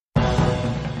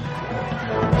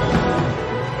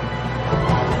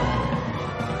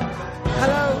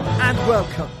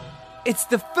Welcome. It's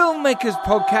the Filmmakers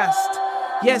Podcast.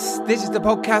 Yes, this is the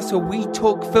podcast where we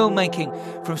talk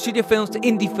filmmaking, from studio films to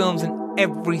indie films and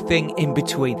everything in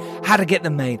between. How to get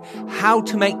them made, how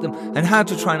to make them, and how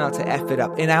to try not to F it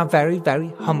up, in our very,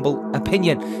 very humble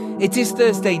opinion. It is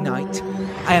Thursday night.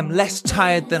 I am less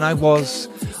tired than I was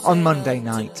on Monday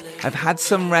night. I've had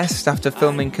some rest after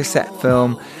filming cassette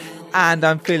film, and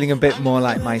I'm feeling a bit more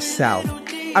like myself.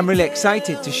 I'm really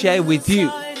excited to share with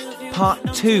you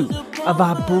part 2 of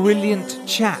our brilliant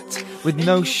chat with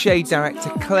No Shade director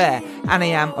Clare and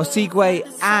Emmanuel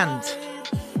Anyiam-Osigwe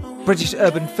and British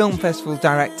Urban Film Festival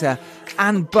director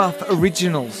and Buff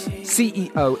Originals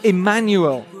CEO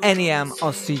Emmanuel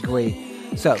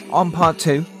Anyiam-Osigwe. So, on part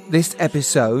 2, this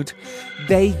episode,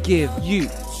 they give you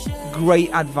great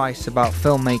advice about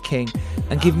filmmaking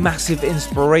and give massive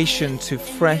inspiration to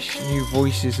fresh new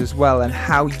voices as well, and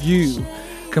how you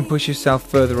can push yourself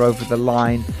further over the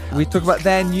line. We talk about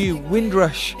their new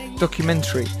Windrush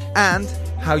documentary and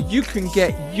how you can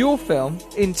get your film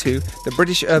into the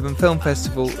British Urban Film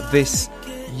Festival this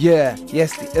year.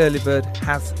 Yes, the early bird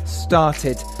has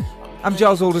started. I'm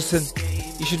Giles Alderson.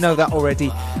 You should know that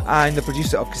already. I'm the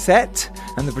producer of Cassette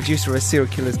and the producer of A Serial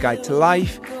Killer's Guide to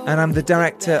Life, and I'm the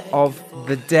director of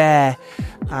The Dare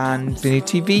and the new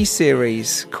TV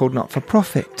series called Not For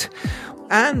Profit.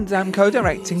 And I'm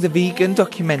co-directing the vegan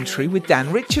documentary with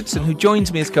Dan Richardson, who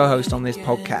joins me as co-host on this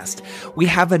podcast. We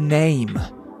have a name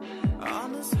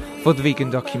for the vegan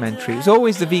documentary. It was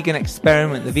always the vegan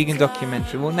experiment, the vegan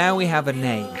documentary. Well, now we have a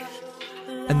name.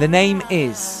 And the name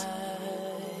is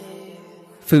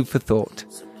Food for Thought.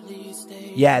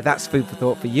 Yeah, that's food for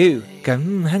thought for you. Go,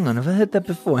 hang on, have I heard that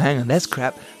before? Hang on, that's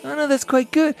crap. Oh no, that's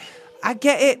quite good. I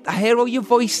get it. I hear all your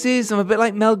voices. I'm a bit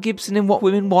like Mel Gibson in What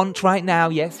Women Want right now.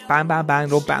 Yes, bang, bang, bang,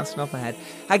 they're all bouncing off my head.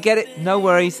 I get it. No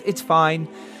worries. It's fine.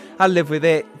 I live with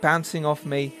it. Bouncing off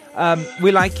me.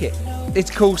 We like it.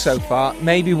 It's cool so far.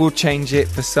 Maybe we'll change it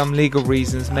for some legal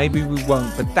reasons. Maybe we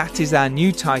won't. But that is our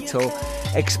new title.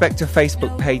 Expect a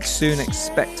Facebook page soon.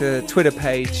 Expect a Twitter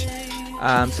page.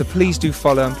 So please do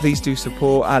follow and please do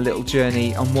support our little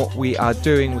journey on what we are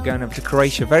doing. We're going over to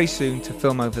Croatia very soon to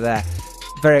film over there.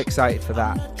 Very excited for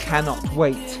that. Cannot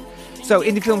wait. So,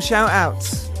 indie film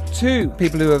shout-outs to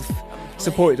people who have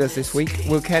supported us this week.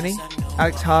 Will Kenny,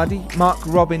 Alex Hardy, Mark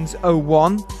Robbins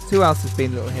 01. Who else has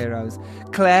been little heroes?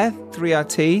 Claire,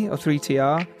 3RT or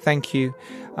 3TR. Thank you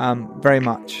very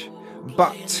much.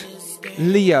 But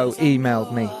Leo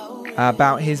emailed me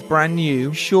about his brand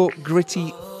new, short,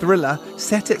 gritty thriller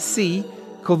set at sea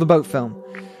called The Boat Film.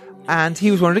 And he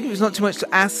was wondering if it's not too much to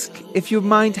ask if you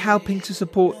mind helping to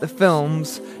support the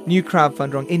film's new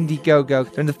crowdfunder on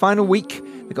Indiegogo. They're in the final week.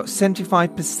 They've got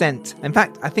 75%. In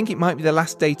fact, I think it might be the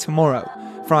last day tomorrow,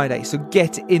 Friday. So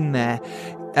get in there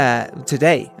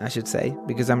today, I should say,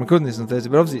 because I'm recording this on Thursday,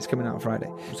 but obviously it's coming out on Friday.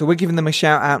 So we're giving them a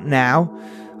shout out now,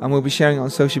 and we'll be sharing it on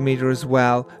social media as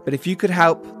well. But if you could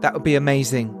help, that would be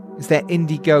amazing. It's their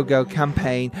Indiegogo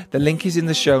campaign. The link is in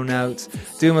the show notes.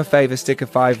 Do them a favour, stick a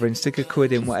 $5 in, stick a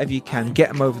 £1 in, whatever you can. Get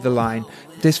them over the line.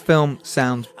 This film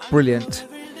sounds brilliant.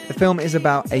 The film is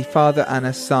about a father and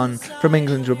a son from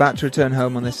England who are about to return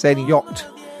home on their sailing yacht.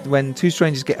 When two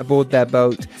strangers get aboard their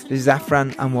boat, this is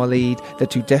Afran and Waleed. They're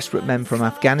two desperate men from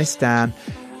Afghanistan,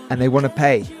 and they want to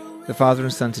pay the father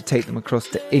and son to take them across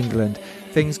to England.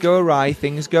 Things go awry,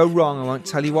 things go wrong. I won't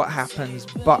tell you what happens,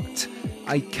 but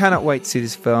I cannot wait to see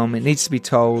this film. It needs to be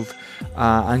told.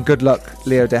 And good luck,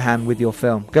 Leo Dehan, with your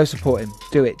film. Go support him.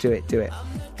 Do it, do it, do it.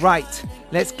 Right,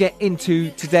 let's get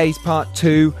into today's part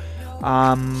 2.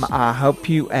 I hope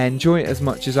you enjoy it as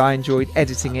much as I enjoyed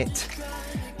editing it.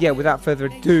 Yeah, without further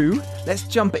ado, let's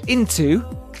jump into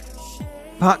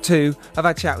part 2 of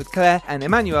our chat with Clare and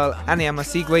Emmanuel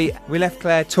Anyiam-Osigwe. We left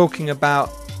Clare talking about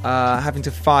having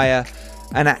to fire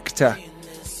an actor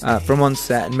from on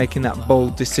set and making that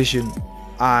bold decision.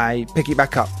 I pick it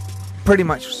back up pretty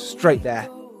much straight there.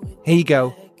 Here you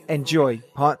go. Enjoy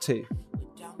part 2.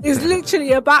 It's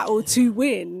literally a battle to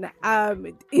win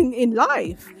in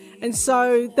life. And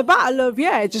so the battle of,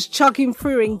 just chugging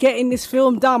through and getting this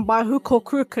film done by hook or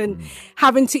crook and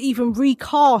having to even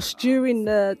recast during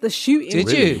the shooting.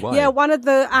 Did you? Why? Yeah, one of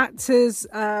the actors,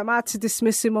 I had to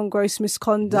dismiss him on gross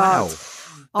misconduct. Wow.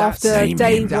 After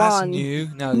day one.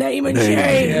 No. Name and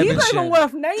shame. He's not even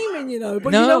worth naming,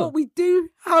 But No. you know what? We do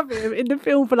have him in the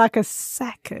film for like a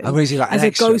second. Oh, is he like as an a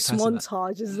extra ghost person?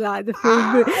 montage, as like the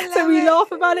film. So we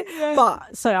laugh about it. Yeah.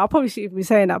 But so I'll probably shouldn't be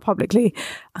saying that publicly.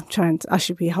 I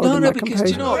should be holding my composure. Because,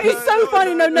 do you know what? It's so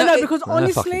funny. No, because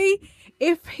honestly,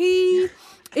 if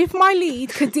my lead,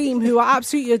 Kadeem, who I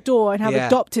absolutely adore and have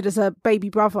adopted as a baby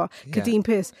brother, Kadeem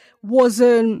Pierce,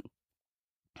 wasn't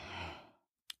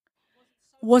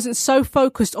wasn't so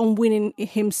focused on winning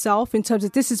himself in terms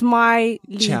of this is my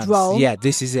lead role. Yeah,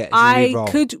 this is it. I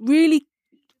could really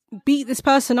beat this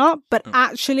person up, but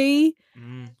actually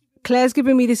Claire's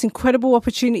given me this incredible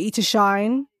opportunity to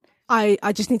shine.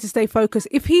 I just need to stay focused.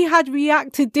 If he had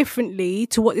reacted differently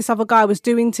to what this other guy was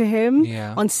doing to him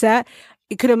on set,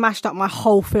 it could have mashed up my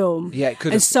whole film. Yeah, it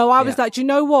could have. And so I was like, do you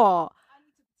know what?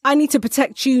 I need to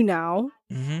protect you now.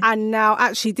 And now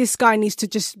actually this guy needs to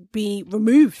just be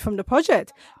removed from the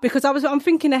project, because I'm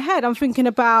thinking ahead. I'm thinking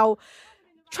about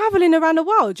traveling around the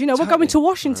world. You know, we're going to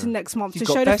Washington next month to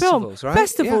show the film. Right?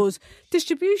 Festivals,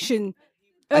 distribution.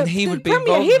 And he would be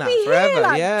involved in that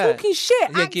forever. Here, talking shit,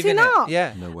 acting up.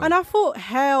 No way. And I thought,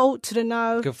 hell to the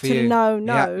no. Good for to you. The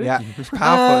no. Yeah. It's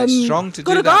powerful. It's strong to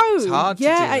do that. Go. It's hard to do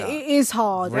that. It is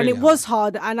hard. Really and it was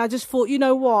hard. And I just thought, you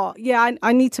know what? Yeah,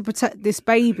 I need to protect this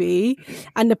baby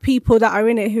and the people that are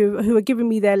in it who are giving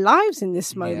me their lives in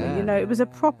this moment. Yeah. You know, it was a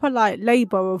proper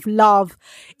labour of love.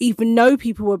 Even though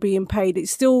people were being paid,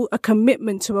 it's still a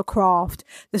commitment to a craft.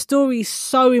 The story is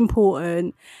so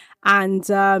important. And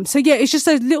it's just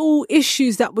those little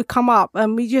issues that would come up,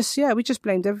 and we just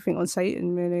blamed everything on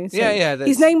Satan, really. So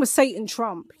his name was Satan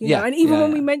Trump, you know. And even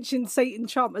when we mentioned Satan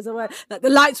Trump as a word, like the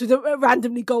lights would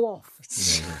randomly go off.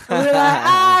 And we were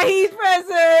like, he's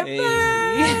present.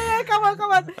 Yeah, come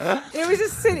on. It was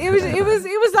just silly. It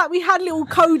was like we had little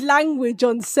code language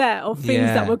on set of things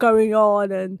that were going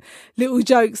on and little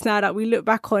jokes now that we look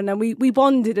back on, and we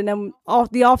bonded. And then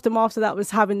the aftermath of that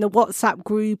was having the WhatsApp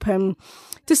group and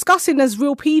discussing as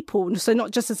real people, so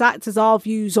not just as actors, our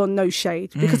views on No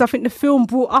Shade, because I think the film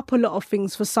brought up a lot of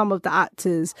things for some of the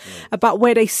actors about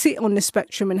where they sit on the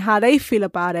spectrum and how they feel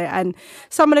about it. And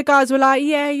some of the guys were like,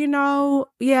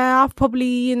 I've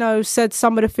probably, said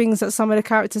some of the things that some of the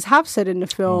characters have said in the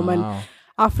film. And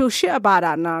I feel shit about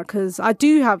that now, because I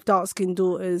do have dark-skinned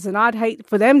daughters, and I'd hate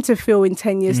for them to feel in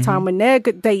 10 years' time when they're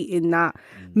dating that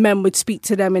men would speak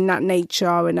to them in that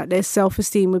nature and that their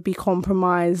self-esteem would be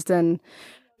compromised.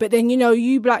 But then,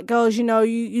 you black girls,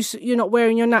 you're not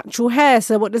wearing your natural hair.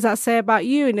 So what does that say about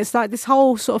you? And it's like this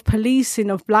whole sort of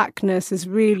policing of blackness is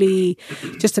really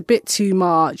just a bit too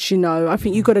much. I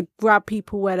think you've got to grab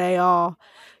people where they are.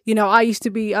 I used to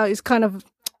be, it's kind of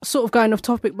sort of going off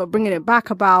topic, but bringing it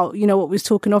back about, what we was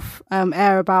talking off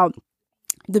air about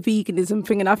the veganism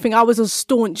thing. And I think I was a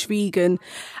staunch vegan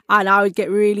and I would get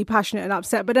really passionate and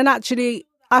upset. But then actually,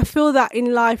 I feel that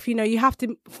in life, you have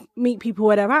to meet people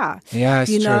where they're at. Yeah,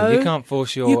 it's true. You can't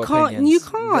force your opinions. You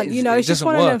can't. It doesn't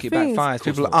work. It backfires.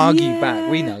 People argue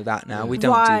back. We know that now. We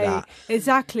don't do that.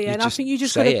 Exactly. And I think you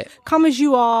just got to come as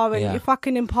you are. And if I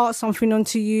can impart something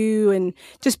onto you and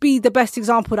just be the best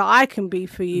example that I can be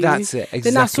for you. That's it. Exactly.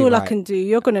 Then that's all I can do.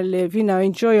 You're going to live,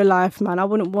 enjoy your life, man. I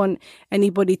wouldn't want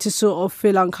anybody to sort of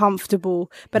feel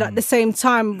uncomfortable. But at the same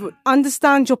time,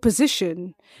 understand your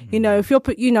position. If you're,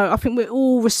 I think we're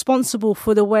all responsible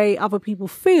for the way other people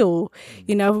feel.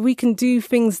 We can do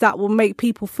things that will make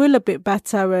people feel a bit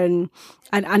better and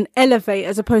elevate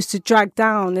as opposed to drag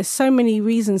down. There's so many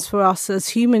reasons for us as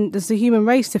the human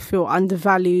race to feel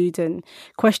undervalued and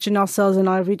question ourselves in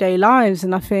our everyday lives.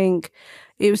 And I think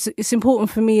it's important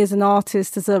for me as an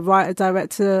artist, as a writer,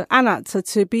 director and actor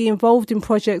to be involved in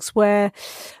projects where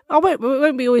it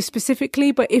won't be always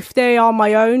specifically, but if they are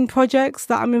my own projects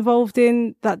that I'm involved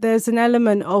in, that there's an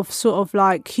element of sort of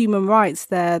like human rights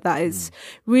there that is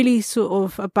really sort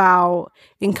of about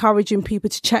encouraging people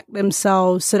to check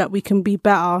themselves so that we can be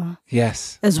better.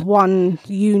 Yes. As one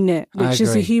unit, which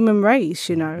is a human race,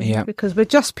 because we're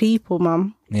just people,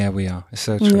 mum. Yeah, we are. It's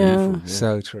so true. Yeah.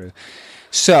 So true.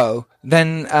 So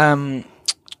then I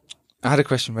had a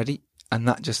question ready and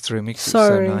that just threw me because it's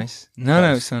so nice.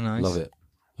 No, it's so nice. Love it.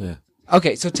 Yeah.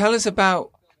 Okay, so tell us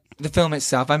about the film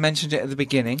itself. I mentioned it at the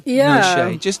beginning. Yeah. No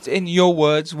Shade. Just in your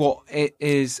words, what it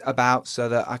is about so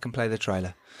that I can play the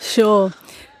trailer. Sure.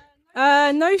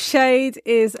 No Shade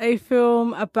is a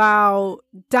film about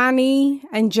Danny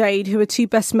and Jade, who are two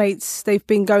best mates. They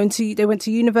went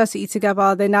to university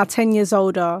together. They're now 10 years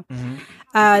older. Mm-hmm.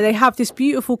 They have this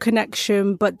beautiful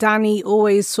connection, but Danny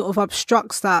always sort of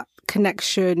obstructs that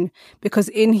connection because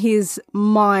in his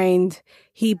mind,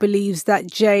 he believes that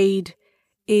Jade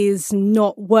is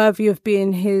not worthy of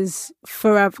being his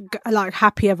forever, like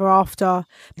happy ever after,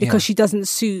 because she doesn't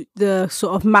suit the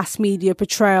sort of mass media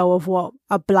portrayal of what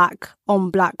a black on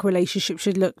black relationship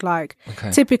should look like.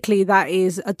 Okay. Typically, that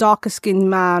is a darker skinned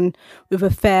man with a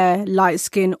fair, light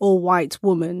skinned or white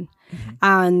woman. Mm-hmm.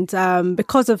 And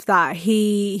because of that,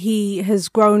 he has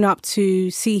grown up to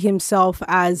see himself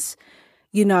as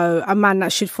you know, a man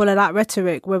that should follow that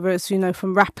rhetoric, whether it's, you know,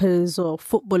 from rappers or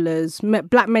footballers,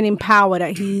 black men in power,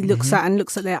 that he looks at and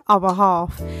looks at their other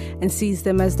half and sees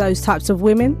them as those types of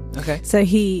women. Okay. So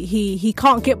he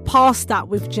can't get past that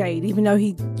with Jade, even though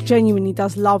he genuinely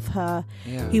does love her.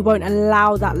 Yeah. He won't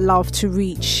allow that love to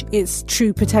reach its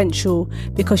true potential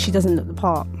because she doesn't look the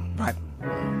part. Right.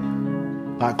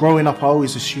 Like growing up, I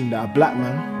always assumed that a black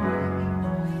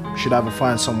man should either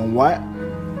find someone white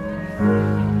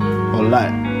or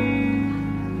light.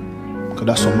 Because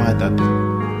that's what my dad did.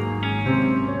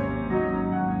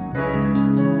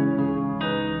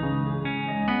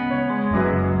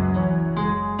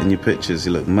 In your pictures,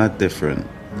 you look mad different.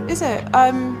 Is it?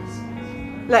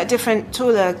 Like different,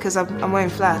 taller, because I'm wearing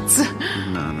flats.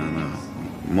 No.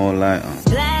 More lighter.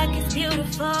 Black is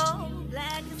beautiful.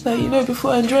 Like, you know,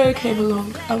 before Andrea came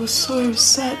along, I was so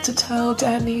sad to tell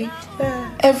Danny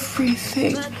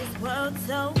everything.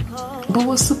 But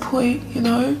what's the point, you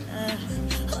know?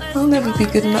 I'll never be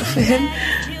good enough for him.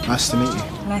 Nice to meet you.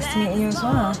 Nice to meet you as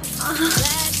well.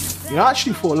 You know, I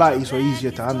actually thought lighties were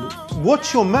easier to handle.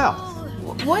 Watch your mouth.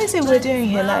 What is it we're doing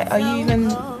here? Like, are you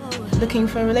even looking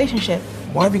for a relationship?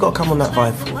 Why have you got to come on that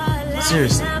vibe for?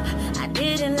 Seriously.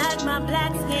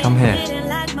 Come here.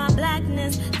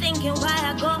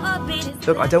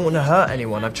 Look, I don't want to hurt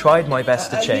anyone. I've tried my best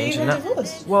to change, and that.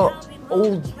 Well,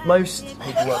 most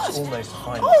paperwork's almost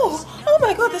fine. Oh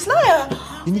my God, this liar!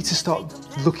 You need to start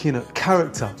looking at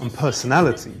character and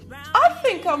personality. I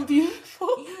think I'm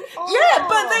beautiful. Yeah,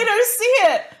 but they don't see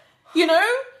it. You know,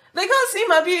 they can't see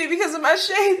my beauty because of my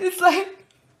shade. It's like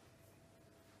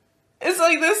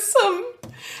there's some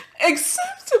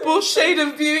acceptable shade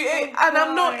of beauty, and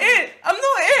I'm not it. I'm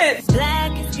not it.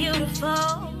 Black is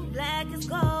beautiful. Black is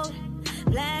gold.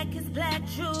 Black is black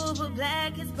true, but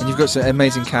black is And you've got some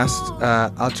amazing cast.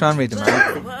 I'll try and read them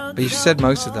out, but you've said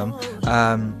most of them.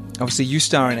 Obviously, you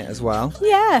star in it as well.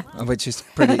 Yeah. Which is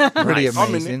pretty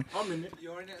amazing. I'm in it.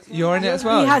 You're in it as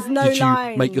well. He has no Did you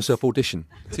lines. make yourself audition?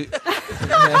 No,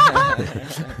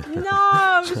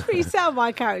 I'm just pretty sad of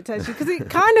my character actually, because it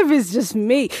kind of is just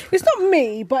me. It's not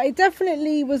me, but it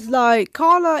definitely was like,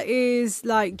 Carla is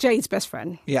like Jade's best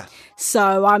friend. Yeah.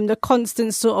 So I'm the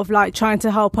constant sort of like trying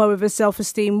to help her with her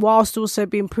self-esteem whilst also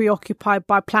being preoccupied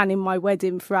by planning my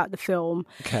wedding throughout the film.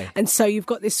 Okay. And so you've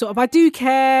got this sort of, I do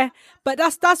care, but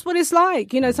that's what it's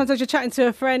like. You know, sometimes you're chatting to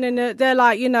a friend and they're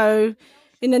like, you know,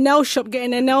 in the nail shop getting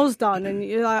their nails done, and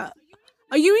you're like,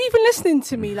 are you even listening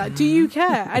to me? Like, do you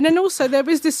care? And then also there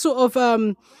is this sort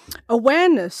of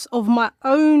awareness of my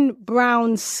own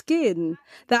brown skin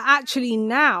that actually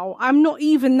now I'm not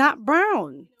even that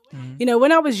brown. You know,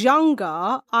 when I was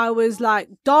younger, I was like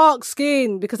dark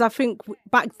skin because I think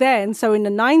back then, so in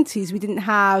the 90s, we didn't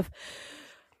have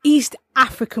East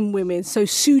African women, so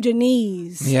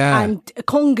Sudanese and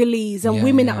Congolese and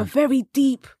women that are very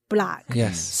deep black.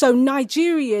 Yes. So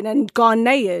Nigerian and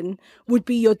Ghanaian would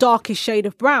be your darkest shade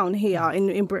of brown here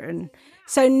in Britain.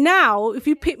 So now, if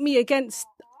you pit me against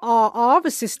our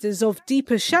other sisters of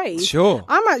deeper shade, sure,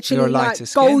 I'm actually like skin.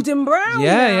 golden brown.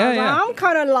 Yeah. I'm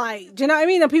kind of like, do you know what I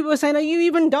mean? And people are saying, are you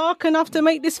even dark enough to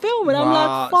make this film? And I'm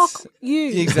like, fuck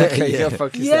you. Exactly. Yeah.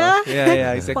 Fuck yourself.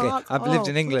 Yeah, exactly. Fuck I've lived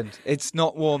in off. England. It's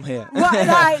not warm here. Right,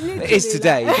 like, literally, It is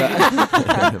today,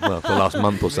 but Well, for the last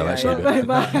month or so, actually.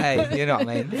 But hey, you know what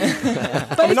I mean? But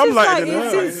it's just like,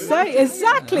 it's insane.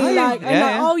 Exactly. Like, and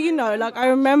like, oh, you know, like I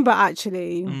remember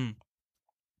actually,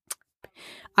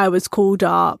 I was called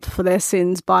up for their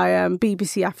sins by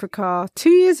BBC Africa 2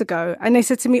 years ago. And they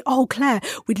said to me, oh, Claire,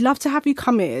 we'd love to have you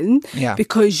come in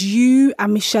because you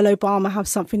and Michelle Obama have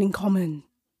something in common.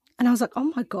 And I was like,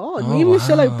 oh my God, me and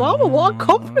Michelle Obama, what a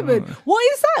compliment. What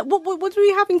is that? What do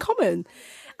we have in common?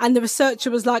 And the researcher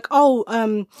was like, oh,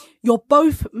 you're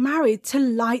both married to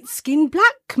light-skinned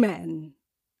black men.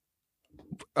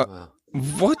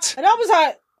 What? And I was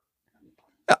like,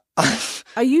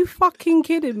 are you fucking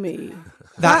kidding me?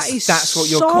 That's what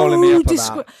you're calling me up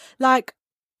about. Like,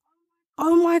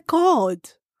 oh my God.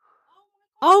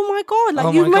 Like,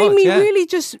 Oh you've my made God, me yeah.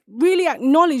 really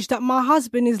acknowledge that my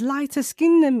husband is lighter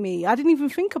skinned than me. I didn't even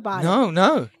think about it.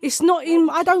 No. It's not in,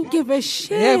 I don't give a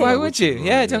shit. Yeah, why would you?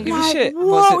 Yeah, don't give a Like, shit.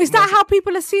 Whoa, is that how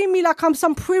people are seeing me? Like I'm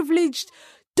some privileged,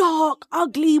 dark,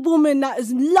 ugly woman that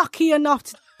is lucky enough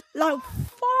to, like,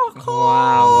 fuck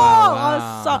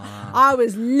Wow. I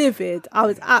was livid. I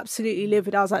was absolutely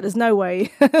livid. I was like, there's no way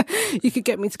you could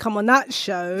get me to come on that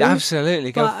show.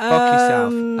 Absolutely. Go fuck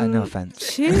yourself. No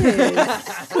offence. Cheers.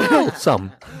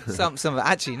 Some. Some.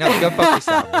 Actually, no, go fuck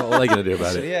yourself. What are they going to do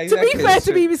about it? Yeah, To exactly. be fair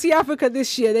to BBC Africa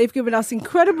this year, they've given us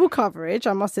incredible coverage,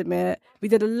 I must admit. We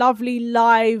did a lovely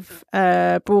live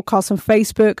broadcast on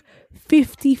Facebook.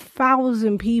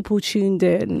 50,000 people tuned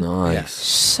in. Nice.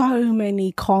 So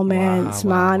many comments,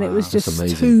 man. It was just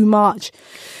amazing. too much.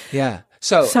 Yeah.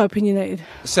 So opinionated.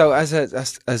 So as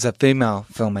a female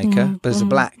filmmaker, but as a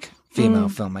black female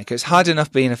filmmaker, it's hard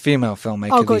enough being a female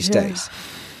filmmaker these days.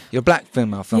 You're a black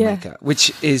female filmmaker,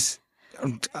 which is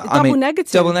double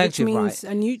negative, which means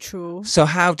right? a neutral. So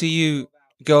how do you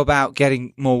go about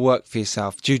getting more work for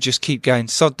yourself? Do you just keep going,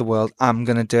 sod the world, I'm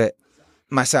going to do it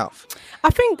myself?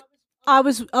 I think I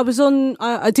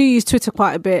do use Twitter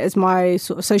quite a bit as my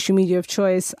sort of social media of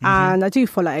choice, and I do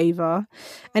follow Ava.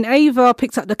 And Ava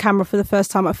picked up the camera for the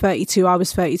first time at 32. I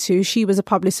was 32. She was a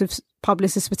publicist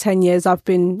for 10 years. I've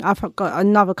got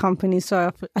another company,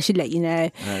 so I should let you know.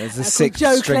 There's a sixth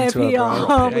string to a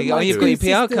bro. You've got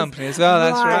your PR company as well.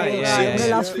 That's right. Yeah. The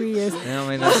last 3 years. I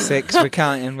mean, that's six. We're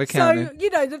counting. So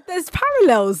there's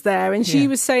parallels there, and she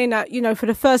was saying that for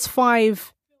the first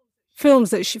 5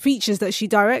 films features that she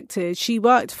directed, she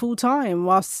worked full time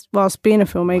whilst being a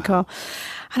filmmaker.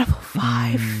 And I thought,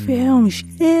 5 films,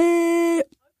 shit.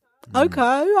 Okay,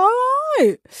 all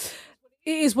right.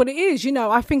 It is what it is.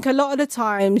 I think a lot of the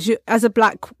times, as a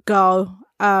black girl,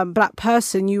 black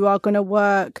person, you are going to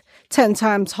work 10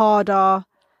 times harder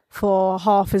for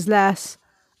half as less.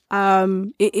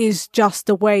 It is just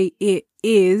the way it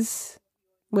is,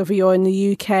 whether you're in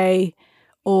the UK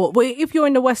or if you're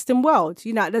in the Western world.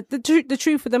 The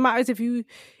truth of the matter is, if you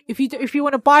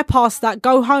want to bypass that,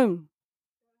 go home.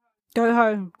 Go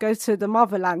home, go to the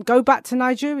motherland, go back to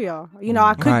Nigeria.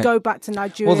 I could go back to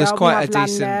Nigeria. Well, there's quite a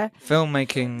decent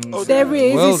filmmaking there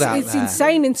is. world It's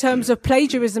insane in terms of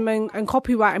plagiarism and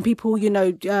copyright, and people,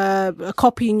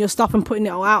 copying your stuff and putting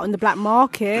it all out on the black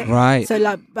market. Right. So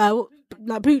like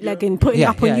bootlegging, putting it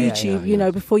up on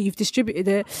YouTube, before you've distributed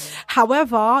it.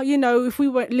 However, if we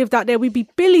lived out there, we'd be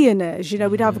billionaires.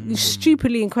 We'd have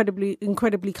stupidly,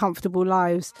 incredibly comfortable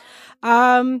lives.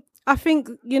 I think,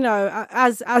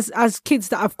 as kids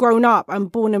that have grown up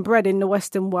and born and bred in the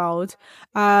Western world,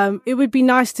 it would be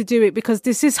nice to do it because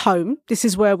this is home. This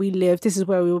is where we live. This is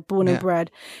where we were born and bred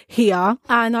here.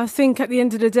 And I think at the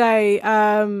end of the day,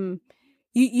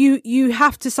 you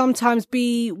have to sometimes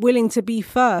be willing to be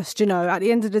first. At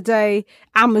the end of the day,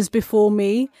 Emma's before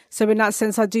me. So in that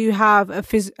sense, I do have a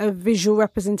visual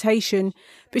representation.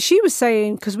 But she was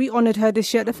saying, because we honoured her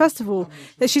this year at the festival,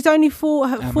 that she's only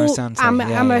Amma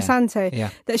Asante,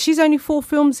 that she's only 4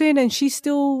 films in, and she's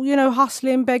still,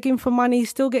 hustling, begging for money,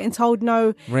 still getting told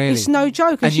no. Really? It's no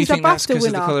joke. And she's a BAFTA winner.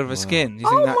 Of the colour of her skin?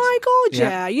 Oh my God,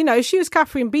 yeah. She was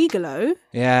Catherine Bigelow.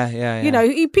 Yeah.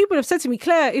 People have said to me,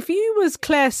 Claire, if you was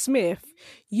Claire Smith,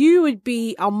 you would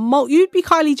be you'd be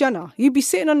Kylie Jenner. You'd be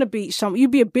sitting on the beach.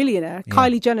 You'd be a billionaire. Yeah.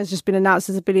 Kylie Jenner's just been announced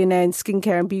as a billionaire in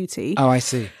skincare and beauty. Oh, I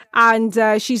see. And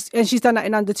she's done that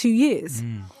in under 2 years.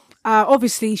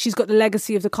 Obviously, she's got the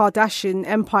legacy of the Kardashian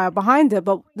empire behind her.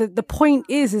 But the point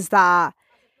is that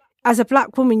as a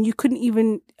black woman, you couldn't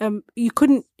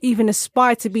even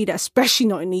aspire to be that, especially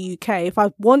not in the UK. If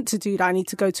I want to do that, I need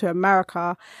to go to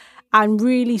America and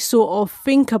really sort of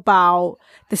think about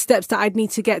the steps that I'd need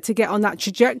to get on that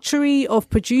trajectory of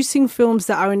producing films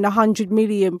that are in the 100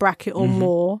 million bracket or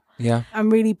more. Yeah. And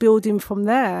really building from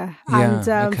there.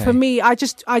 Yeah, and for me, I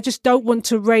just don't want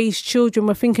to raise children.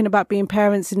 We're thinking about being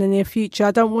parents in the near future.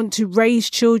 I don't want to raise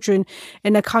children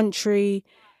in a country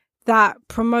that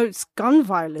promotes gun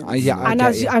violence. And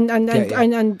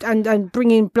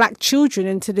bringing black children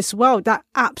into this world, that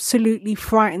absolutely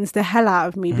frightens the hell out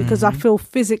of me, because I feel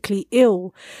physically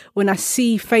ill when I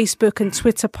see Facebook and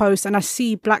Twitter posts and I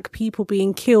see black people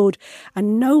being killed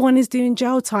and no one is doing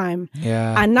jail time.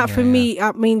 And that for me,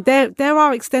 I mean, they're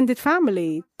our extended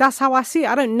family. That's how I see it.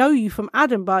 I don't know you from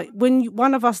Adam, but when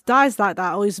one of us dies like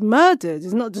that or is murdered,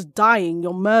 it's not just dying,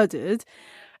 you're murdered.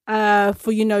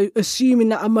 For assuming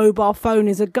that a mobile phone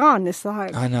is a gun. It's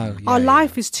like, I know our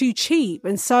life is too cheap,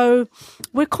 and so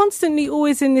we're constantly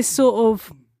always in this sort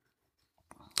of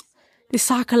this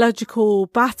psychological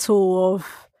battle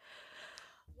of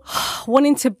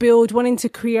wanting to build, wanting to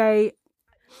create,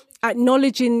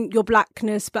 acknowledging your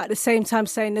blackness, but at the same time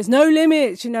saying there's no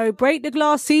limits, break the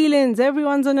glass ceilings,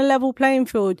 everyone's on a level playing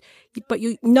field, but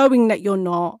you knowing that you're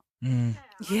not.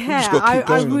 Yeah,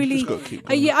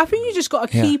 I think you just got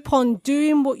to keep on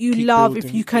doing what you love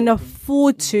if you can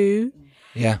afford to.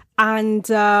 Yeah. And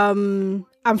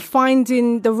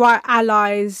finding the right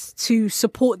allies to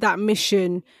support that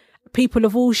mission, people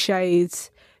of all shades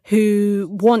who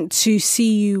want to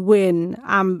see you win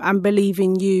and believe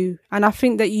in you. And I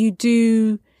think that you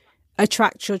do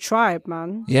attract your tribe,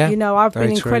 man. Yeah, you know, I've very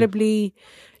been true. incredibly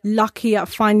lucky at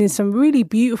finding some really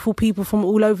beautiful people from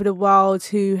all over the world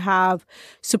who have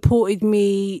supported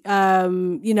me,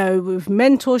 you know, with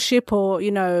mentorship or,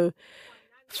 you know,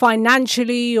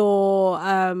 financially or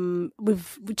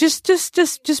with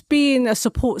just being a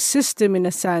support system in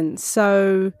a sense.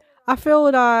 So I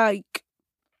feel like,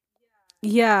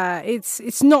 yeah, it's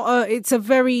a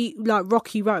very like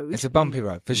rocky road. It's a bumpy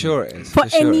road, for sure it is. For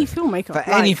sure any it is. filmmaker. For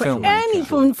any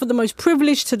filmmaker. For the most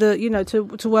privileged to the, you know, to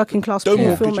working class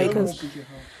filmmakers.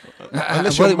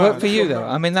 Well, it worked for you though.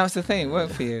 I mean, that's the thing. It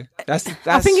worked for you. That's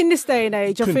I think in this day and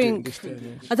age, I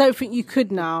don't think you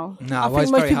could now. No, I well, think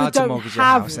it's most very people hard to don't mortgage a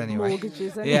have house anyway.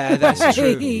 mortgages anyway. Yeah, that's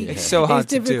true. It's so hard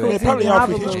to do difficult it. Apparently, to have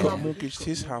a Alfred mortgage. Hitchcock mortgaged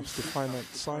his house to finance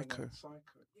Psycho.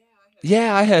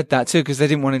 Yeah, I heard that too, because they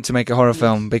didn't want him to make a horror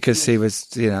film because he was,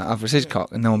 you know, Alfred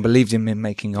Hitchcock, and no one believed him in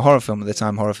making a horror film at the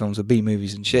time. Horror films were B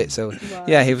movies and shit. So,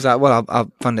 yeah, he was like, well,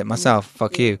 I'll fund it myself.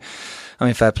 Fuck you. I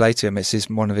mean, fair play to him. It's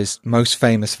one of his most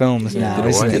famous films, isn't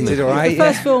it? Did all right. The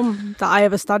first film that I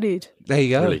ever studied. There you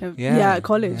go. Really? Yeah, at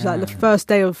college. Like the first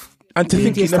day of And to think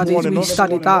media he never studies, won an we Oscar.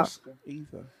 studied that.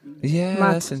 Yeah,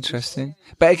 Mad. that's interesting.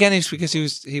 But again, it's because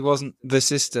he wasn't the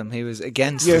system. He was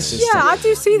against the system. Yeah, I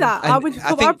do see that. And I would. I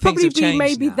think I'd probably things have be changed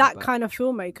maybe now, that but- kind of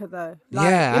filmmaker though. Like,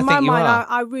 Yeah, I in my think you mind, are.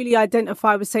 I really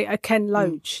identify with say a Ken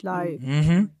Loach, like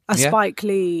Mm-hmm. a Spike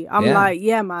Lee. I'm Yeah. like,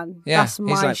 yeah, man, Yeah, that's he's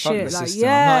my like, fuck shit. the Like, system. I'm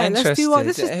yeah, not let's do what.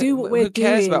 Let's interested. just do what Who we're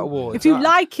cares doing. about awards? If you Right.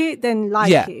 like it, then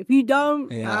like Yeah. it. If you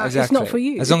don't, Yeah, it's exactly. not for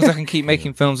you. As long as I can keep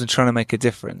making films and trying to make a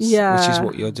difference, which is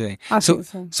what you're doing. I So, think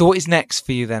so. so what is next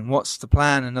for you then? What's the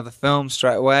plan? Another film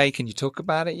straight away? Can you talk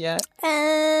about it yet?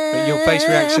 But your face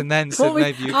reaction then said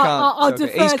maybe you can't. I'll talk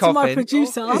it. defer He's to my coughing.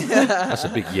 producer. That's a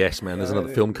big yes, man. There's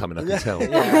another film coming, I can tell.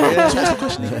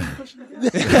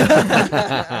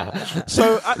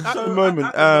 So at the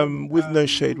moment, with No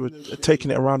Shade, we're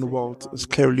taking it around the world, as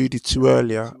Claire alluded to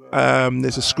earlier.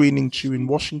 There's a screening due in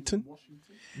Washington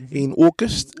in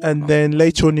August, and then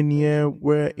later on in the year,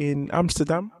 we're in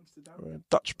Amsterdam,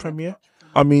 Dutch premiere.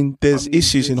 I mean, there's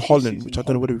issues in Holland, which I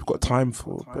don't know whether we've got time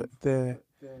for, but they're...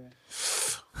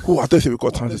 Oh, I don't think we've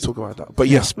got time to talk about that. But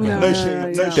yes, No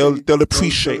Shade, they'll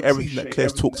appreciate everything that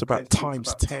Claire's talked about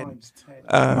times 10.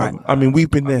 I mean, we've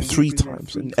been there 3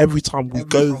 times, and every time we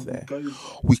go there,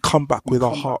 we come back with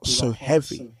our hearts so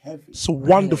heavy. It's a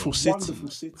wonderful city,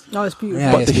 No, it's beautiful.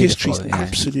 Yeah, but it's the history's beautiful, yeah.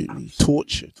 absolutely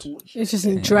tortured. It's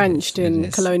just drenched in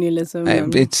colonialism.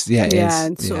 And, It is,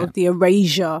 and sort of the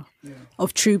erasure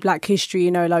of true black history.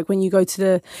 You know, like when you go to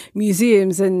the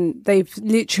museums and they've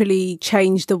literally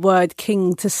changed the word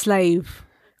king to slave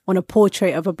on a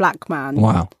portrait of a black man.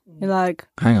 Wow. You're like,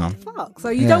 hang on. Fuck. So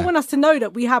you don't want us to know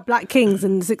that we have black kings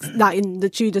in the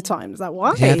Tudor times. Like,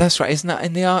 why? Yeah, that's right. Isn't that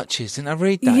in the arches? Didn't I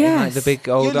read that? In, like, the big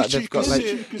old, they've got like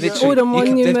literally all the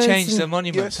monuments. They've changed the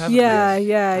monuments, haven't Yeah.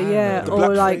 The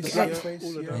Or like,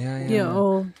 they?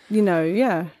 or you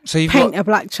know, So you've paint got, a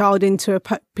black child into a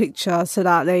picture so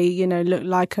that they, you know, look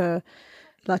like a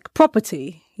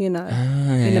property, you know,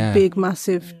 in a big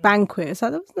massive banquet. It's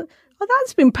like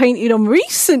that's been painted on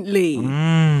recently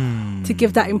to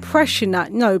give that impression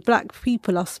that no, black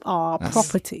people are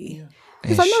property.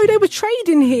 Because I know they were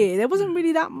trading here. There wasn't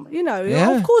really that, you know.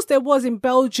 Yeah. Of course, there was in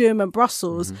Belgium and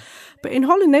Brussels, but in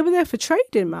Holland they were there for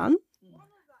trading, man.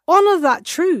 Honour that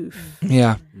truth.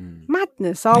 Yeah.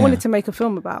 Madness. So I wanted to make a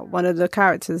film about one of the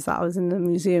characters that I was in the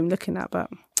museum looking at, but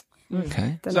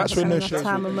Okay. don't That's have where No enough Shade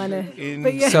time and money. in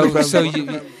But yeah. So you've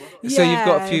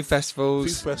got a few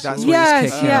festivals. That's what Yes,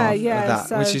 it's kicking off with yeah, that,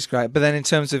 so- which is great. But then in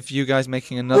terms of you guys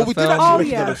making another Well, we did film, actually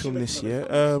make yeah. another film this year.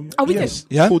 we did? Yes,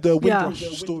 Yeah? called Yeah.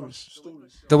 Windrush Stories.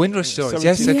 The Windrush Stories.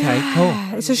 Yes, okay,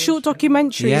 Yeah, it's a short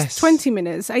documentary. Yes. It's 20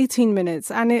 minutes, 18 minutes.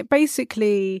 And it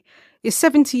basically is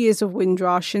 70 years of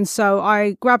Windrush. And so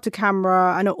I grabbed a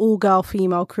camera and an all-girl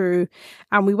female crew.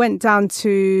 And we went down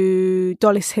to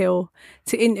Dollis Hill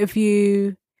to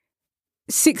interview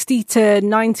 60 to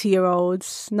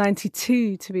 90-year-olds,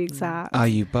 92 to be exact. Are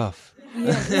you buff? Yeah,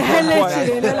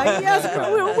 literally. They're like,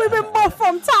 yes, we've been buff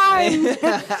from time.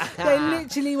 They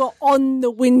literally were on the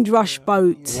Windrush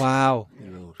boat. Wow.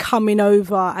 Coming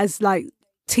over as like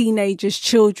teenagers,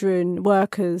 children,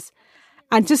 workers,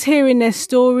 and just hearing their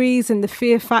stories and the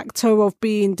fear factor of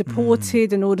being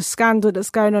deported and all the scandal that's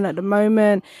going on at the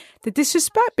moment, the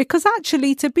disrespect, because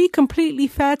actually, to be completely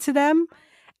fair to them,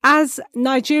 as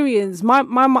Nigerians,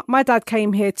 my dad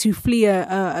came here to flee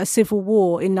a civil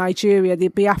war in Nigeria, the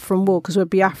Biafran War, because we're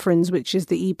Biafrans, which is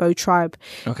the Igbo tribe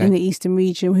in the eastern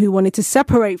region, who wanted to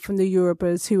separate from the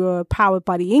Yorubas, who were powered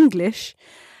by the English,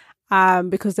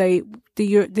 because the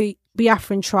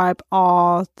Biafran tribe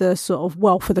are the sort of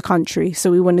wealth of the country.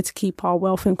 So we wanted to keep our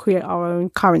wealth and create our own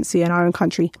currency and our own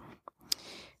country.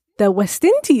 The West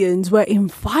Indians were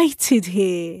invited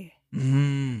here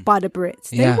by the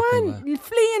Brits. They weren't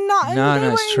fleeing nothing. They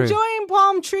were enjoying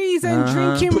palm trees and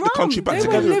drinking rum. Put the country back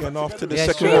together again after the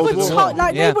Second World War.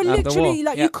 They were literally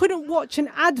you couldn't watch an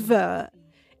advert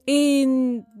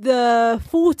in the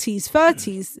 40s,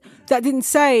 30s that didn't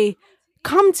say,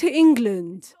 come to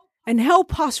England and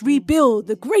help us rebuild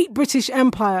the great British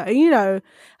Empire, and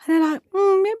they're like,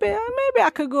 maybe I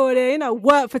could go there,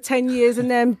 work for 10 years and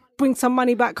then bring some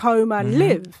money back home and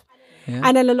live. Yeah.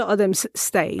 And then a lot of them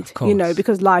stayed,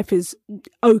 because life is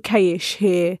okayish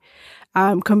here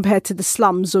compared to the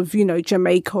slums of,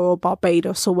 Jamaica or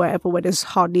Barbados or wherever, where there's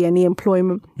hardly any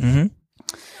employment.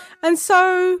 And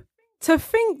so to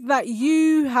think that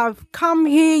you have come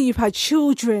here, you've had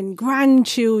children,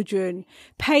 grandchildren,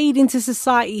 paid into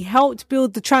society, helped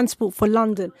build the transport for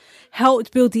London,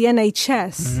 helped build the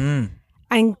NHS,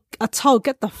 and are told,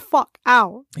 get the fuck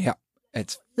out. Yeah,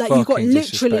 it's like you've got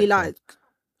literally like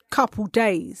couple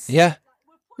days. Yeah.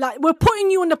 Like, we're putting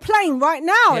you on the plane right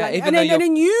now. Yeah, and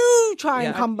then you try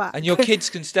and come back. And your kids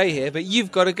can stay here, but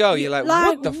you've got to go. You're like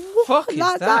what the fuck is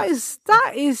that? That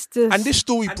is just... And this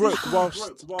story broke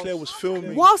whilst Claire was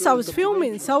filming. Whilst I was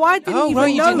filming, so I didn't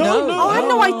even know. No, I had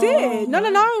no idea.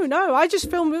 No. I just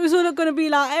filmed. It was all going to be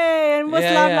like, hey, and what's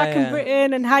life like in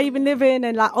Britain, and how you been living,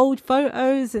 and like old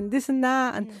photos, and this and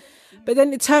that, and... But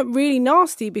then it turned really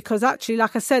nasty because actually,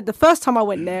 like I said, the first time I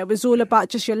went there, it was all about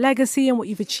just your legacy and what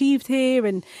you've achieved here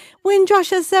and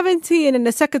Windrush at 70. And then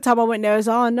the second time I went there, it was,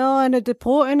 oh no, and they're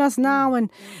deporting us now. And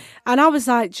I was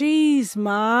like, geez,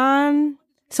 man.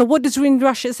 So what does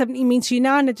Windrush at 70 mean to you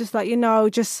now? And they're just like,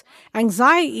 just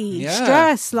anxiety,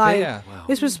 stress. Like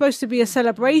this was supposed to be a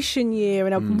celebration year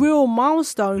and a real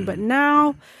milestone. But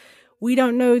now... we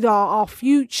don't know our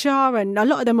future, and a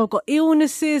lot of them have got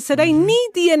illnesses, so they need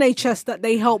the NHS that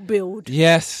they help build.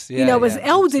 Yes, as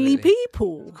elderly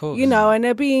people, of course. And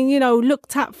they're being,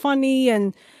 looked at funny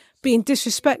and being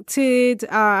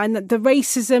disrespected, and the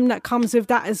racism that comes with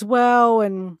that as well,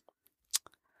 and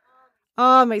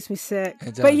it makes me sick.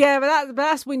 But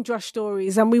that's Windrush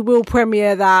Stories, and we will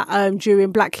premiere that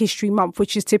during Black History Month,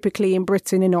 which is typically in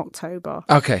Britain in October.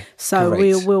 Okay, so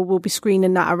we'll be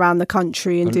screening that around the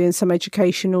country and doing some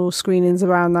educational screenings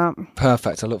around that.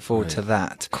 Perfect. I look forward to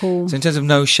that. Cool. So in terms of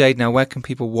No Shade, now where can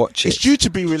people watch it? It's due to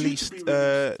be released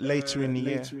later in the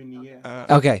year.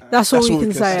 Okay, that's all we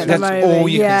can say at the moment. That's all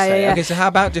you can say. Okay, so how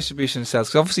about distribution and sales?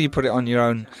 Because obviously you put it on your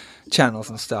own channels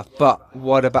and stuff, but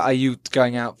what about, are you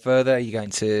going out further? Are you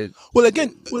going to well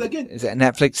again is it a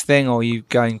Netflix thing, or are you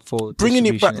going for bringing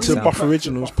it back to Buff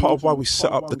Originals? Part of why we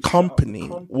set up the company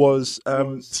was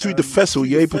through the festival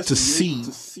you're able to see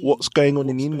what's going on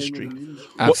in the industry,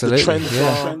 what the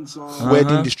trends are, where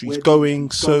the industry is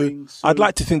going. So I'd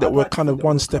like to think that we're kind of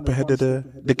one step ahead of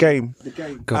the game.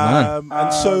 Good man.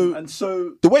 And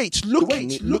so the way it's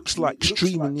looking, it looks like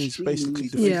streaming is basically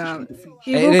the future.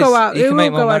 It will go out. You can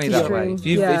make more money that way. stream.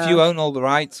 If you own all the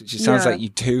rights, which it sounds like you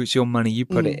do, it's your money, you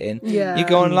put it in. Yeah. You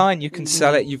go online, you can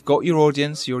sell it, you've got your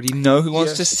audience, you already know who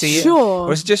wants to see it. Sure.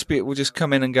 Or it will just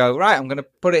come in and go, right, I'm going to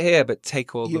put it here, but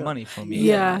take all the money from you.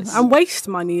 Yeah, and waste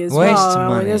money as well. Waste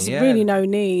money, there's really no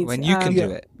need. When you can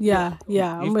do it. Yeah.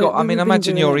 You've got, I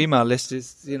imagine your email list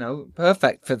is,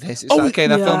 perfect for this. It's like, okay,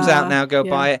 that film's out now, go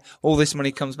buy it. All this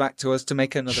money comes back to us to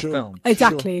make another film.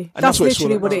 Exactly. That's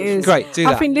literally what it is. Great, do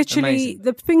that. I think literally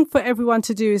the thing for everyone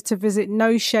to do is to visit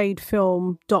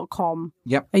noshadefilm.com.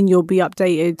 Yep. And you'll be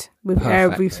updated with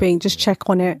everything. Just check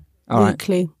on it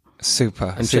weekly.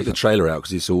 Super. And check the trailer out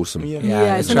because it's awesome.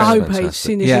 Yeah, it's on the homepage as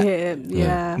soon as you hit it.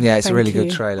 Yeah, it's a really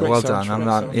good trailer. Well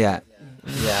done. Yeah,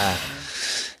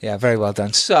 very well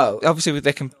done. So, obviously,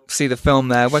 they can see the film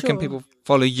there. Where can people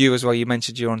follow you as well? You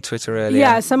mentioned you're on Twitter earlier.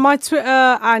 Yeah, so my Twitter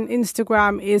and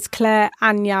Instagram is Clare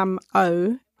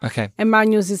Anyam-O. Okay.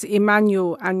 Emmanuel's is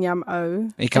Emmanuel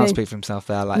Anyiam-O. He can't speak for himself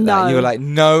there like that. You were like,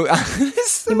 no.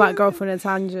 He might go off on a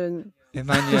tangent.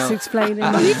 Emmanuel. Just explaining.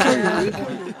 She's got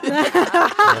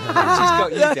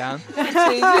you down.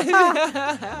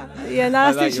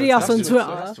 That's literally us on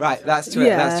Twitter. Right, that's Twitter.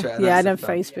 That's Twitter. Yeah, and then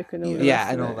Facebook and all that.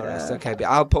 Yeah, and all the rest. Okay, but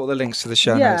I'll put all the links to the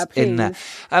show notes in there.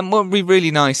 And what would be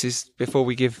really nice is, before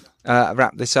we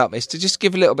wrap this up, is to just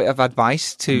give a little bit of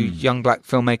advice to young black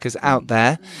filmmakers out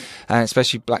there,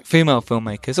 especially black female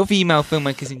filmmakers or female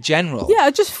filmmakers in general. Yeah,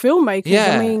 just filmmakers.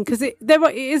 Yeah. I mean, because it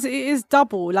is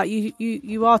double. Like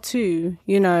you are too.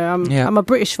 I'm a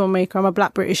British filmmaker. I'm a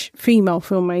black British female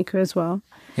filmmaker as well.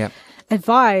 Yeah.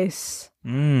 Advice.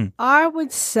 I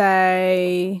would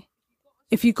say,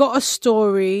 if you got a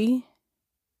story,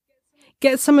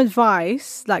 get some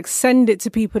advice, like send it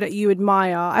to people that you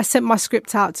admire. I sent my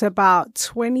script out to about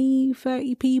 20,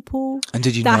 30 people. And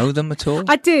did you know them at all?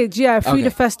 I did, yeah, through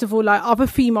the festival, like other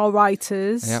female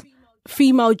writers. Yep.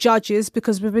 Female judges,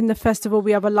 because within the festival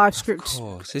we have a live script Of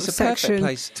course, it's a section. perfect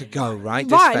place to go, right?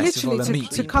 Literally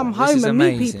to come home and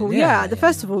meet people. Yeah, at the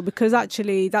festival, because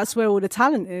actually that's where all the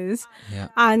talent is. Yeah.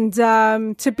 And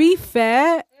to be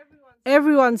fair,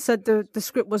 everyone said the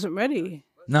script wasn't ready.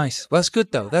 Nice. Well, that's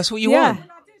good though. That's what you want.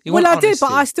 You Well, want I did, honesty.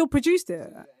 but I still produced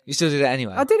it. You still did it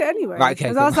anyway. I did it anyway. Right, okay,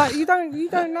 Because I was like, you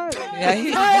don't know.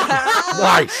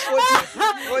 Nice.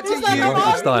 What do you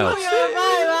Beautiful style.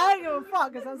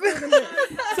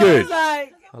 Good.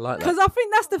 I like that. Because I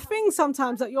think that's the thing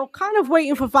sometimes, that you're kind of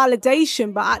waiting for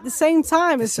validation, but at the same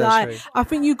time, it's so like, true. I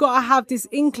think you got to have this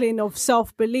inkling of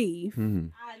self-belief.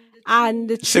 And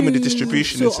the Same with the true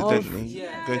distribution, sort of- incidentally.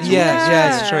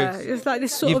 Yeah, it's true. It's like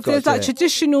this sort You've of, got there's to like do it.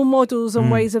 traditional models and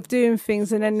ways of doing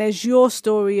things, and then there's your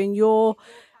story and your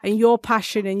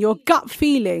passion and your gut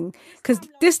feeling. Because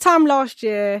this time last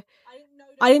year,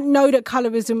 I didn't know that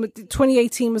colorism,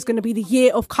 2018 was going to be the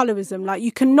year of colorism. Like,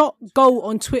 you cannot go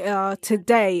on Twitter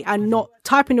today and not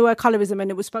type in the word colorism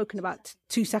and it was spoken about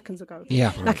 2 seconds ago.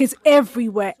 Yeah. Like, it's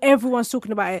everywhere. Everyone's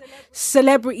talking about it.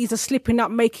 Celebrities are slipping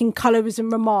up making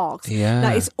colorism remarks. Yeah.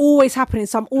 Like, it's always happening.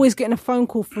 So I'm always getting a phone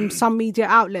call from some media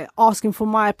outlet asking for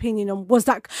my opinion on, was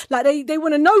that, like, they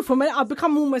want to know from it. I've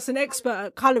become almost an expert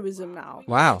at colorism now.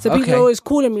 Wow, So people okay. are always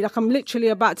calling me, like, I'm literally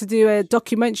about to do a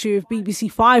documentary with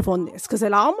BBC5 on this, because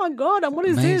they're like, oh my God, and what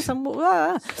is this? And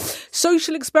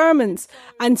social experiments.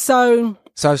 And so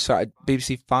So sorry,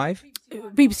 BBC 5?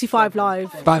 BBC 5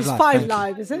 Live. Five It's Live, 5 thank you.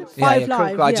 Live, is it? Yeah, 5 yeah, cool,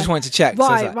 Live. cool. I just wanted to check. So I was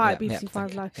Right, like, right, yeah, BBC yeah,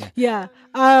 5 thank Live. you, Yeah.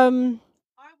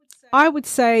 I would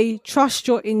say trust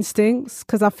your instincts,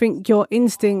 because I think your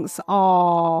instincts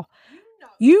are,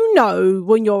 you know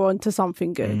when you're onto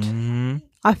something good.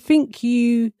 I think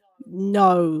you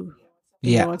know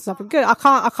when Yeah. you're onto something good. I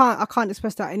can't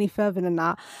express that any further than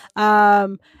that.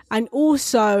 And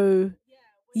also,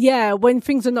 yeah, when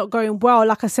things are not going well,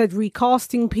 like I said,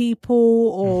 recasting people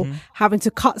or having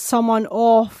to cut someone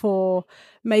off or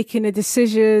making a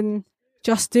decision,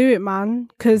 just do it, man.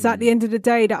 Because at the end of the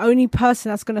day, the only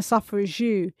person that's going to suffer is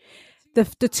you. The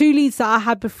two leads that I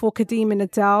had before, Kadeem and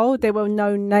Adele, they were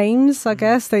known names, I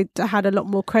guess. They had a lot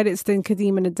more credits than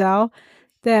Kadeem and Adele.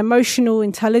 Their emotional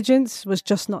intelligence was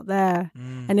just not there.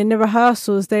 And in the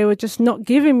rehearsals, they were just not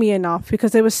giving me enough,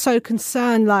 because they were so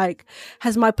concerned, like,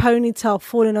 has my ponytail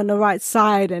fallen on the right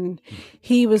side? And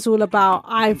he was all about,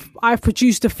 I've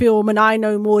produced a film and I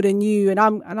know more than you. And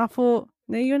I thought,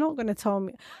 no, you're not going to tell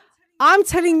me. I'm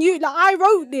telling you, like, I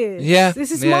wrote this. Yeah.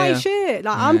 This is Yeah, my yeah. shit.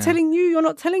 Like, I'm telling you, you're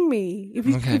not telling me. If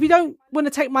you don't want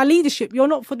to take my leadership, you're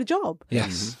not for the job.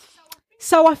 Yes.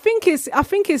 So I think it's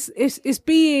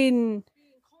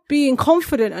being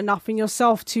confident enough in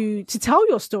yourself to tell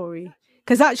your story,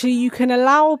 because actually you can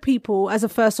allow people as a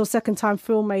first or second time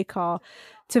filmmaker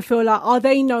to feel like, oh,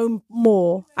 they know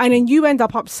more, and then you end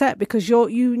up upset because you're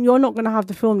not going to have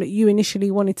the film that you initially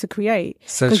wanted to create,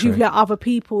 So because you've true. let other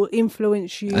people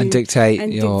influence you And dictate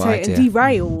your idea. and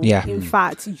derail. Yeah. In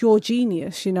fact, your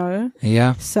genius.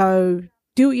 Yeah. So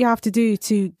do what you have to do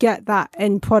to get that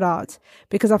end product,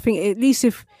 because I think at least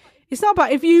if it's not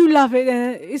about if you love it,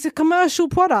 it's a commercial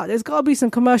product. There's got to be some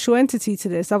commercial entity to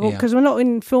this, because we're not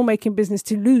in filmmaking business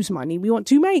to lose money. We want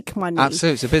to make money.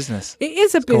 Absolutely, it's a business. It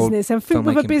is a business, and think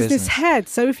with a filmmaking business business. head.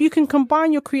 So if you can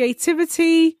combine your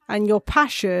creativity and your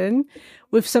passion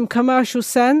with some commercial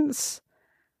sense,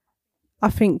 I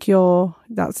think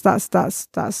that's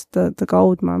the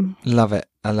gold, man. Love it.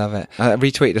 I love it. I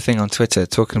retweeted a thing on Twitter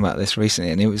talking about this recently,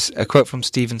 and it was a quote from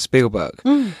Steven Spielberg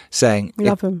saying,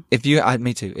 Love him.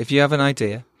 Me too. If you have an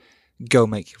idea, go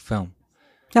make your film.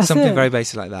 That's Something it. very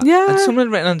basic like that. Yeah. And someone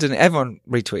had written underneath, everyone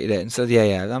retweeted it and said,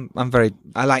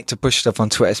 I like to push stuff on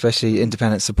Twitter, especially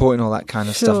independent, supporting all that kind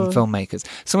of stuff and filmmakers.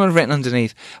 Someone had written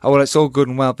underneath, oh, well, it's all good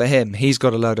and well for him. He's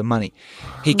got a load of money.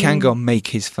 He can go and make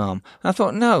his film. And I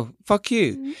thought, no, fuck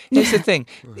you. Here's the thing.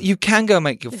 You can go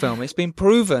make your film. It's been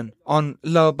proven on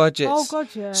lower budgets Oh, God,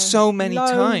 yeah. so many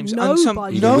times. No And some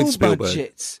budget. no With Spielberg.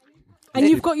 budgets. And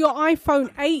you've got your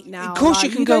iPhone 8 now. Of course you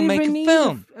can go don't make even a need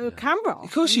film. A camera. Of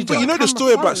course you do. But you know the Camera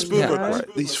story about phone, Spielberg, yeah. right?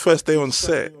 His first day on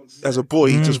set as a boy,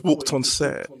 he just walked on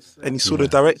set and he saw the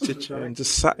director chair and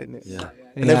just sat in it.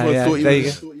 And everyone thought he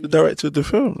was the director of the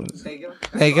film.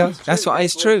 There you go. That's what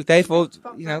it's true. They thought,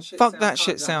 fuck that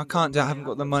shit saying I can't do it, I haven't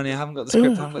got the money, I haven't got the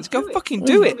script, I haven't got go fucking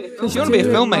do it. If you want to be a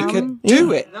filmmaker,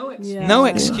 do it. Yeah. No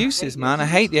excuses, man. I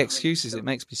hate the excuses. It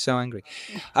makes me so angry.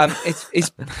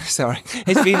 It's sorry.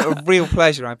 It's been a real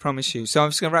pleasure, I promise you. So I'm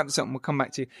just going to wrap this up and we'll come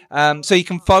back to you. So you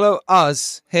can follow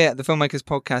us here at the Filmmakers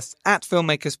Podcast at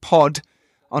FilmmakersPod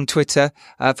on Twitter,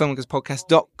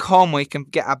 filmmakerspodcast.com, where you can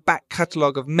get a back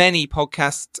catalogue of many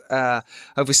podcasts,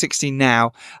 over 60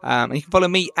 now. And you can follow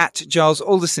me at Giles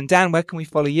Alderson. Dan, where can we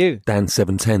follow you? Dan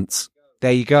 7/10.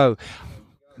 There you go.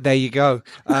 There you go.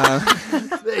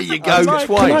 There you go, twice.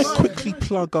 Can I quickly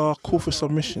plug our call for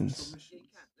submissions?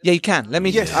 Yeah, you can. Let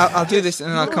me. Yes. I'll do this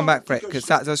and then I'll come back for it because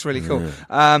that's really cool.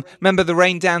 Remember the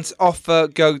Rain Dance offer?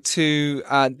 Go to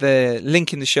the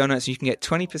link in the show notes and you can get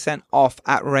 20% off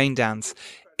at Rain Dance.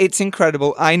 It's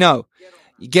incredible. I know.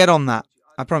 You get on that.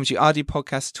 I promise you. RD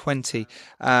Podcast 20.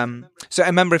 So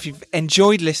remember, if you've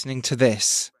enjoyed listening to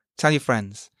this, tell your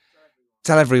friends.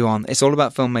 Tell everyone. It's all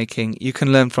about filmmaking. You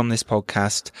can learn from this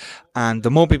podcast. And the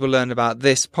more people learn about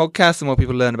this podcast, the more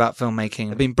people learn about filmmaking. There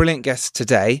have been brilliant guests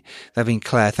today. There have been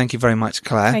Claire. Thank you very much,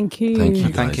 Claire. Thank you.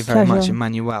 Thank you very much,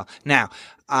 Emmanuel. Now,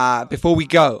 before we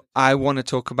go, I want to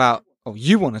talk about, or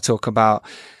you want to talk about,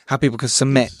 how people can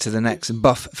submit to the next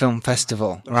Buff Film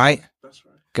Festival, right? That's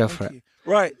right. Go for it.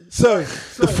 Right, so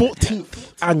the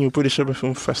 14th annual British Urban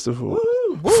Film Festival,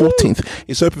 14th,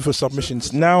 is open for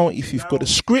submissions now. If you've got a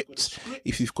script,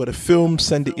 if you've got a film,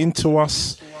 send it in to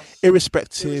us,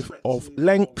 irrespective of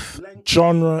length,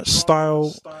 genre,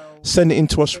 style. Send it in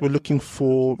to us. We're looking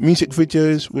for music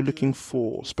videos, we're looking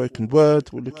for spoken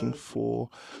word, we're looking for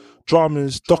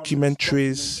dramas,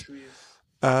 documentaries,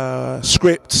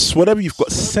 scripts, whatever you've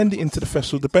got, send it into the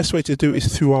festival. The best way to do it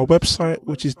is through our website,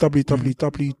 which is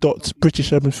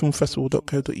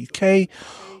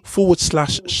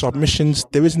www.britishurbanfilmfestival.co.uk/submissions.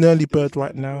 There is an early bird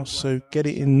right now, so get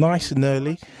it in nice and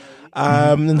early.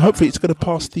 And hopefully it's going to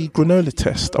pass the granola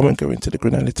test. I won't go into the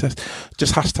granola test.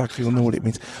 Just hashtag, you'll know what it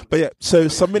means. But yeah, so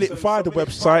submit it via the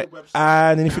website.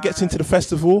 And then if it gets into the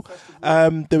festival,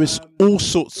 there is all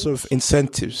sorts of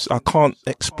incentives. I can't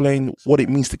explain what it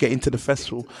means to get into the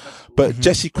festival. But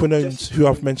Jesse Quinones, who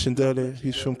I've mentioned earlier,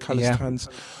 who's from Calloused Hands.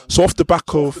 So off the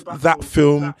back of that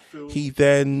film, he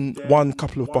then won a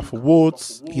couple of Buff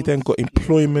Awards. He then got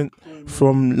employment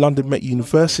from London Met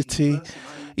University.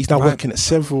 He's now working at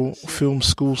several film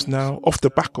schools now, off the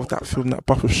back of that film that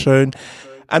Buff has shown.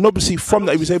 And obviously from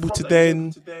that, he was able to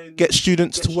then get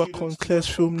students to work on Claire's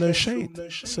film, No Shade.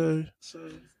 So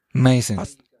amazing.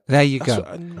 There you go.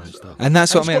 And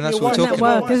that's what I mean. That's what we're talking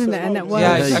about. Network, isn't it? A network.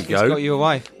 Yeah, exactly. It's got you a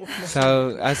wife.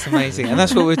 So that's amazing. And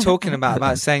that's what we're talking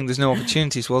about saying there's no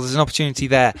opportunities. Well, there's an opportunity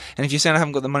there. And if you're saying I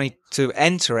haven't got the money to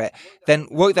enter it, then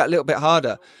work that little bit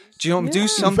harder. Do you know what? Do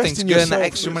something to earn that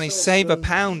extra money. Save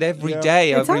 £1 every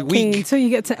day, every week. Until you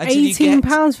get to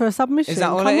 £18 for a submission. Is that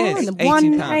all it is?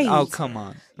 £18. Oh, come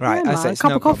on. Right. Yeah, I say a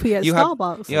cup of coffee at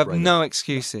Starbucks. You have no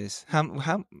excuses.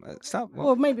 Stop.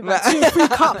 Well, maybe about 2 or 3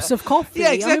 cups of coffee.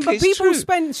 Yeah, exactly. But people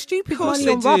spend stupid money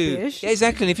on rubbish. Yeah,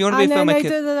 exactly. And if you want to be a filmmaker,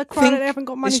 they're crying they haven't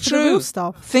got money for the real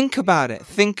stuff. Think about it.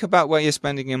 Think about where you're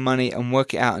spending your money and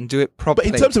work it out and do it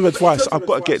properly. But in terms of advice, I've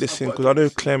got to get this in because I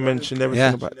know Claire mentioned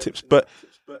everything about tips, but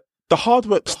the hard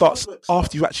work starts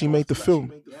after you actually made the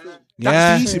film.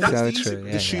 That's easy.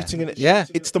 The shooting and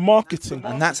it's the marketing,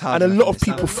 and that's hard. And a lot of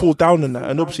people fall down on that.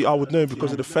 And obviously, I would know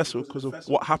because of the festival, because of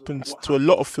what happens to a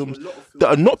lot of films that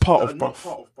are not part of Buff.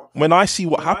 When I see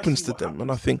what happens to them, and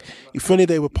I think if only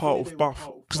they were part of Buff,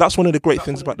 because that's one of the great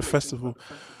things about the festival.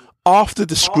 After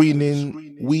the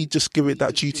screening, we just give it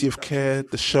that duty of care,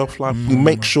 the shelf life. We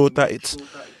make sure that it's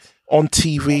on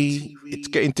TV, it's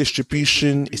getting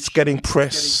distribution, it's getting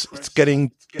press, it's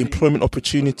getting employment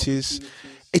opportunities,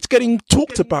 it's getting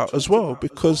talked about as well,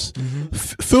 because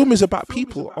film is about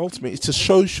people, ultimately. It's a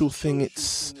social thing.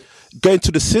 It's going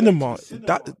to the cinema.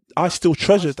 That I still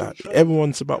treasure that.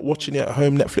 Everyone's about watching it at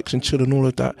home, Netflix and chill and all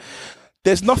of that.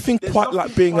 There's nothing quite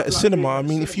like being at a cinema. I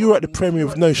mean, if you were at the premiere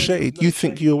of No Shade, you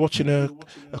think you're watching a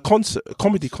concert, a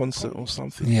comedy concert or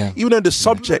something. Yeah. Even though the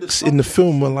subjects in the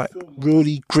film were like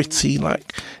really gritty,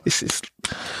 like this is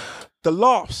the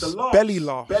laughs, belly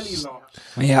laughs.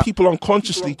 Yeah. People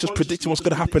unconsciously just predicting what's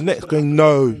going to happen next, going,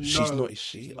 no, she's not, is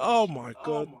she? Oh my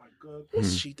God.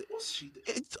 What's she?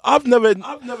 I've never,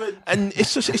 and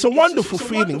it's just, it's a wonderful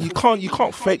feeling. You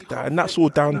can't fake that, and that's all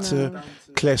down to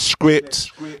Claire's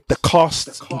script, the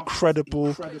cast,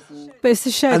 incredible. But it's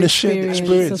the shared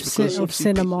experience because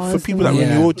cinema. For people that were in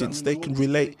the audience, they can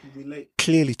relate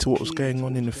clearly to what was going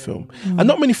on in the film, and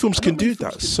not many films can do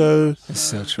that. So, it's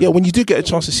so true. Yeah, when you do get a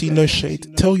chance to see No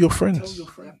Shade, tell your friends.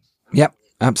 Yep.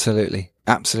 Absolutely.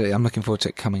 Absolutely. I'm looking forward to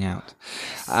it coming out.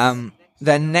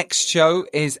 Their next show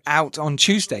is out on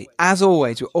Tuesday. As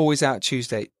always, we're always out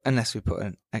Tuesday, unless we put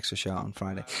an extra show out on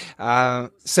Friday.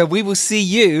 So we will see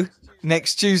you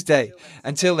next Tuesday.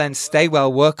 Until then, stay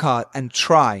well, work hard, and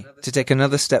try to take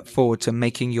another step forward to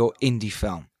making your indie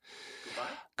film.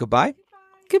 Goodbye.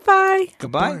 Goodbye.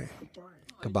 Goodbye.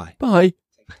 Goodbye. Bye.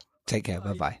 Take care.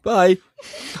 Bye-bye. Bye.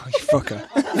 Oh, you fucker.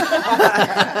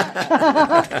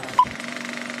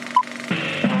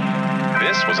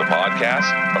 This was a podcast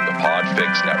from the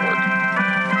Podfix Network.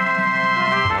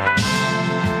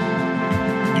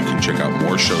 You can check out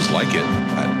more shows like it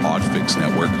at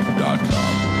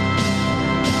podfixnetwork.com.